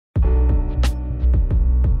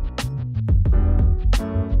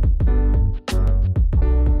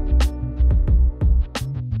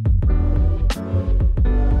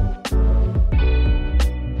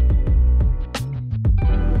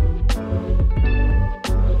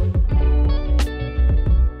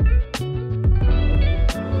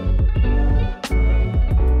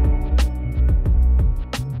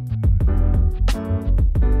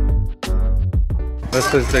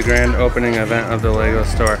This is the grand opening event of the Lego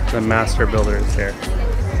store. The master builder is here.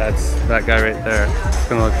 That's that guy right there. It's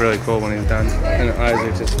gonna look really cool when he's done. And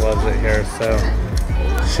Isaac just loves it here, so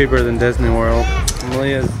cheaper than Disney World.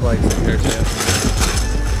 Melia likes it here too.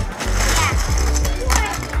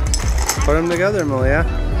 Put them together, Melia.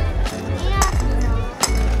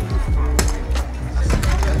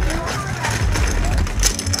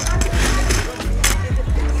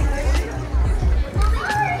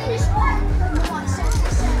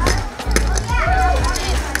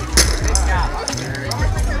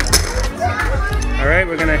 Alright,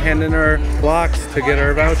 we're gonna hand in our blocks to get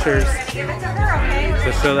our vouchers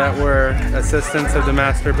to show that we're assistants of the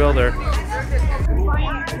master builder. I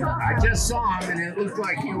just saw him and it looked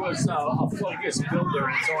like he was a focused builder,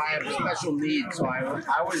 and so I have special needs, so I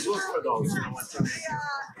always look for those.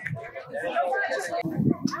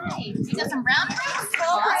 Hi, you got some brown rice?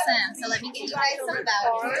 Awesome. So let me get you guys some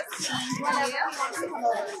vouchers. Thank you.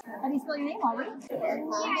 How do you spell your name, Aubrey?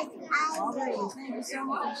 Aubrey, thank you so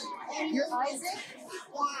much. You're Isaac?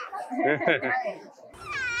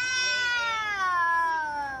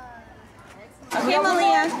 Okay,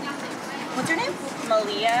 Melia. What's your name?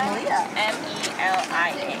 Melia.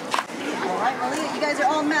 M-E-L-I-A. All right, Melia, you guys are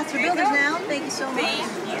all master builders now. Thank you so much.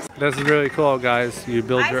 Thank you. This is really cool, guys. You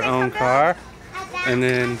build your own car, and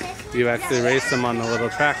then you actually race them on the little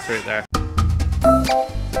tracks right there.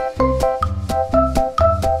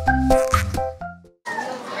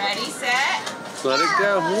 Ready, set. Let it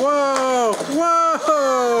go. Whoa!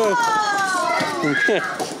 Whoa!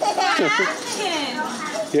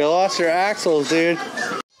 You lost your axles, dude.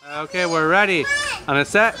 Okay, we're ready. On a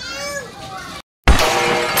set.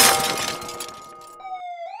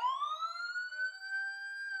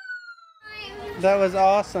 That was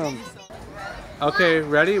awesome. Okay,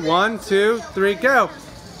 ready? 1, 2, 3, go.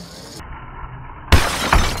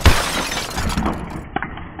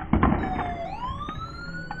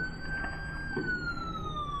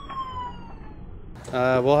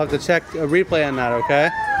 We'll have to check a replay on that, okay?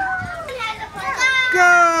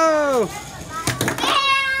 Go!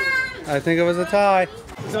 I think it was a tie.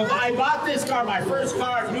 So I bought this car, my first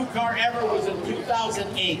car, new car ever, was in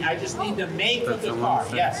 2008. I just need the make of the car,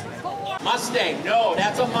 yes. Mustang, no,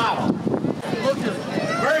 that's a model.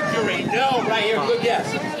 Mercury, no, right here, good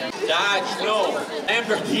guess. Dodge, no.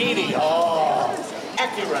 Lamborghini, oh.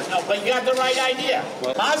 Acura, no, but you got the right idea.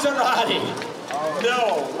 Maserati,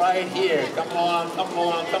 no, right here. Come on.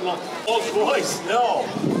 Rolls Royce, no,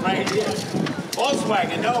 right here.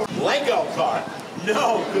 Volkswagen, no. Lego car,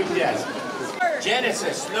 no, good guess.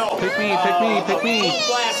 Genesis, no. Pick me.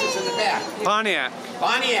 Glasses in the back. Pontiac,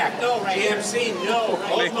 no. Right here, MC, no.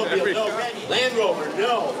 Oldsmobile, no. Land Rover,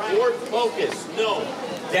 no. Ford Focus, no.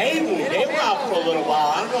 Daewoo, they were out for a little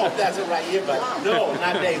while. I don't know if that's the right year, but no,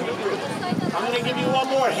 not Daewoo. I'm going to give you one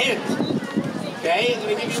more hint. Okay, I'm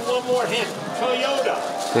going to give you one more hint. Toyota.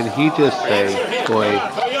 did he just say toy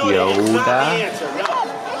Yoda?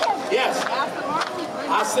 Yes.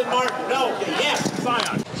 Aston Martin, no. Yes.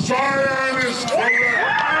 Scion. Scion is correct.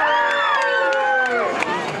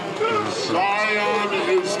 Scion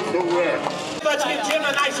is correct. Let's give Jim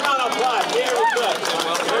a nice round of applause. Very good.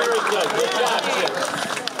 Very good. Good job, Jim.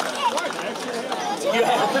 You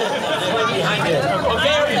have one behind it.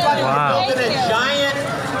 Okay, everybody, we're building a giant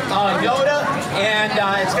Yoda, and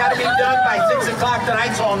it's got to be done by 6 o'clock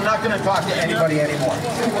tonight, so I'm not going to talk to anybody anymore.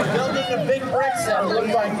 We're building the big bricks that look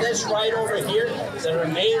like this right over here that are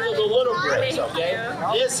made of the little bricks, okay?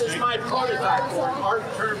 This is my prototype. For art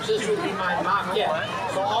terms, this would be my maquette.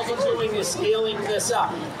 So all I'm doing is scaling this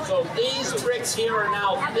up. So these bricks here are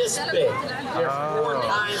now this big. They're 4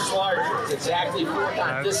 times larger. It's exactly 4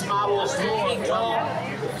 times. This model is 2 feet tall.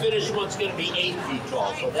 The finished one's going to be 8 feet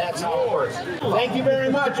tall. So that's how it works. Thank you very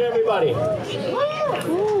much, everybody.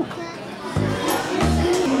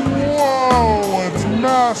 Whoa, it's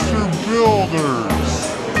Master Builders.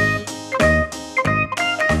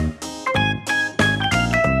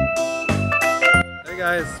 Hey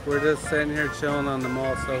guys, we're just sitting here chilling on the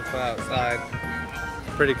mall sofa outside.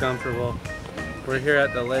 Pretty comfortable. We're here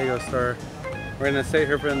at the Lego store. We're gonna sit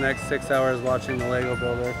here for the next 6 hours watching the Lego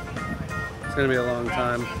builder. It's gonna be a long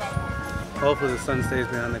time. Hopefully the sun stays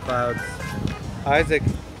behind the clouds. Isaac,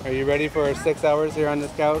 are you ready for 6 hours here on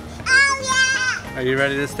this couch? Are you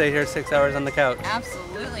ready to stay here 6 hours on the couch?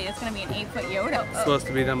 Absolutely. It's going to be an 8-foot Yoda. It's supposed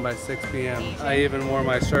to be done by 6 p.m. I even wore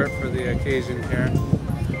my shirt for the occasion here.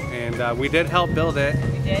 And we did help build it.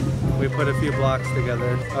 We did? We put a few blocks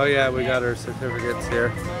together. Oh yeah, we got our certificates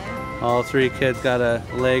here. All 3 kids got a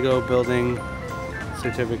Lego building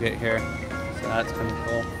certificate here. So that's kind of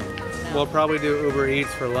cool. We'll probably do Uber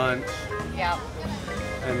Eats for lunch. Yep.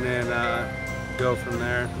 And then go from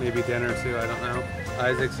there. Maybe dinner too, I don't know.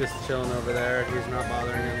 Isaac's just chilling over there. He's not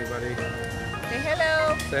bothering anybody. Say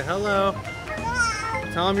hello. Say hello.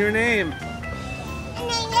 Tell him your name. My name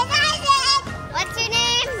is Isaac. What's your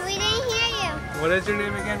name? We didn't hear you. What is your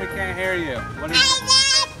name again? We can't hear you. What is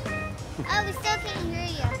Isaac! Oh, we still can't hear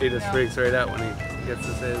you. He just freaks right out when he gets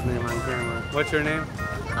to say his name on camera. What's your name?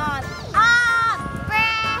 My name is Isaac.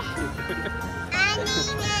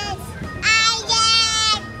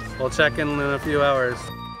 We'll check in a few hours.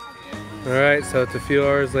 Alright, so it's a few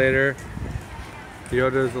hours later.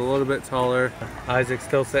 Yoda's a little bit taller. Isaac's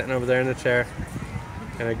still sitting over there in the chair.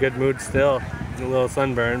 In a good mood still. A little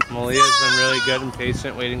sunburn. Melia's been really good and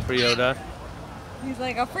patient waiting for Yoda. He's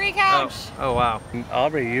like a free couch. Oh wow.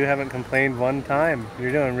 Aubrey, you haven't complained one time.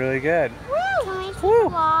 You're doing really good. Woo! Can we take a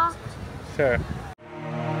walk? Sure.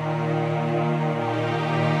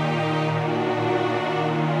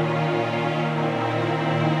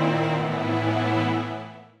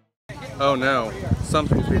 Oh no,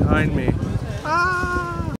 something's behind me.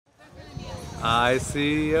 Ah! I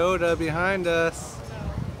see Yoda behind us.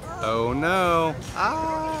 Oh no.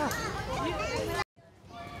 Ah!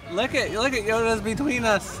 Look at Yoda's between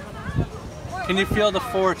us. Can you feel the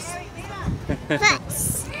force?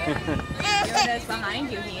 Thanks. Yoda's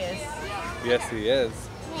behind you, he is. Yes, he is.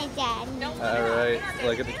 My dad. All right,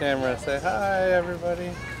 look at the camera. Say hi,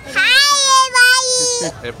 everybody. Hi,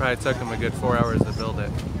 everybody. It probably took him a good 4 hours to build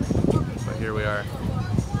it, but here we are.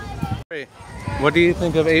 Hey, what do you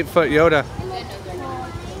think of 8-foot Yoda?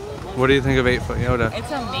 What do you think of 8-foot Yoda?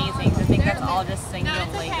 It's amazing to think that's all just single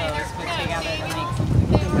Legos put together to make something.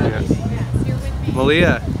 Yeah.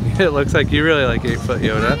 Melia, it looks like you really like 8-foot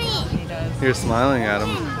Yoda. He does. You're smiling at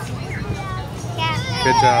him.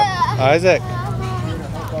 Good job. Isaac,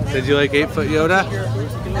 did you like 8-foot Yoda?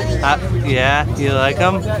 Yeah, you like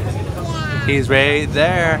him? He's right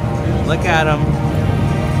there. Look at him.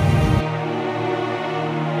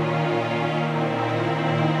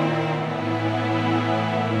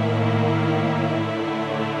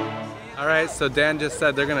 Alright, so Dan just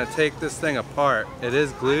said they're going to take this thing apart. It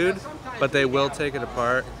is glued, but they will take it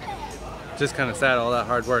apart. Just kind of sad, all that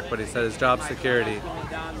hard work, but he said his job's security.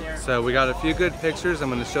 So we got a few good pictures I'm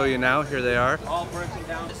going to show you now. Here they are.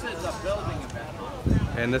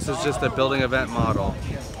 And this is just a building event model.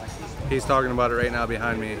 He's talking about it right now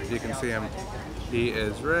behind me, if you can see him. He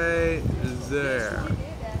is right there.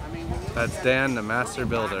 That's Dan, the master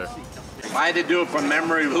builder. I had to do it from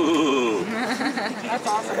memory. Ooh. That's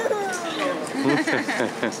awesome. You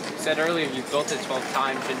said earlier you built it 12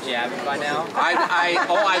 times. Shouldn't you have it by now?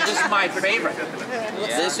 This is my favorite.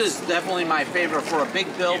 Yeah. This is definitely my favorite for a big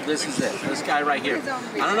build. This is it. This guy right here.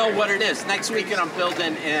 I don't know what it is. Next weekend I'm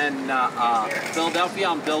building in Philadelphia.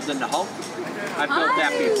 I'm building the Hulk. I've built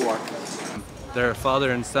that before. They're a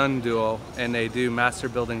father and son duo, and they do master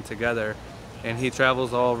building together. And he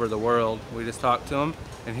travels all over the world. We just talked to him,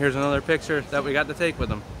 and here's another picture that we got to take with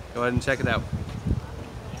him. Go ahead and check it out.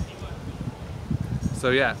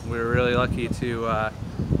 So yeah, we were really lucky to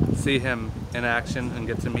see him in action and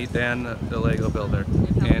get to meet Dan, the Lego builder.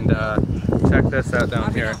 And check this out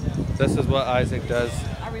down here. This is what Isaac does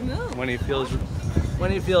when he feels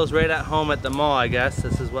right at home at the mall, I guess.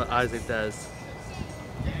 This is what Isaac does.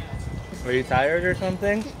 Are you tired or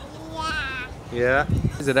something? Yeah.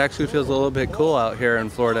 It actually feels a little bit cool out here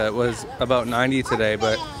in Florida. It was about 90 today,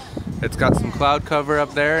 but it's got some cloud cover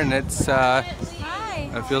up there, and it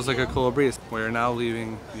feels like a cool breeze. We're now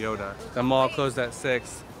leaving Yoda. The mall closed at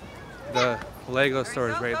 6. The Lego store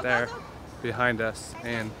is right there behind us,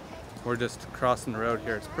 and we're just crossing the road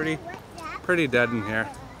here. It's pretty dead in here.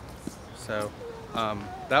 So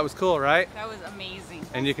that was cool, right? That was amazing.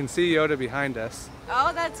 And you can see Yoda behind us.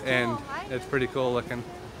 Oh, that's cool. And it's pretty cool looking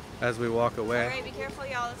as we walk away. Alright, be careful,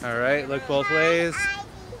 y'all. Alright, look both ways.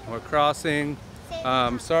 We're crossing.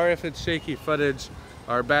 Sorry if it's shaky footage.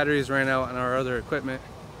 Our batteries ran out on our other equipment.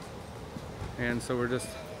 And so we're just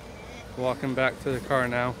walking back to the car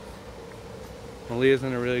now. Melia's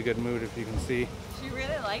in a really good mood, if you can see. She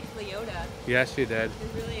really liked the Yoda. Yes, she did.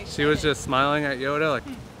 She's really excited. She was just smiling at Yoda like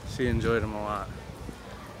she enjoyed him a lot.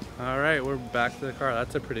 Alright, we're back to the car.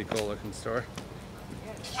 That's a pretty cool looking store.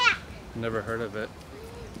 Never heard of it.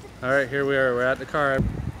 Alright, here we are. We're at the car.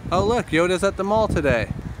 Oh look, Yoda's at the mall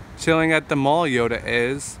today. Chilling at the mall, Yoda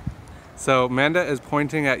is. So Amanda is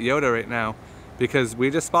pointing at Yoda right now because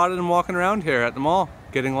we just spotted him walking around here at the mall.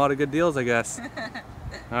 Getting a lot of good deals, I guess.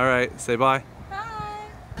 Alright, say bye.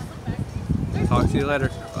 Bye. Talk to you later.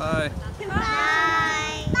 Bye.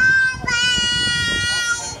 Bye.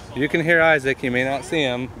 You can hear Isaac. You may not see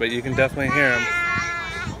him, but you can definitely hear him.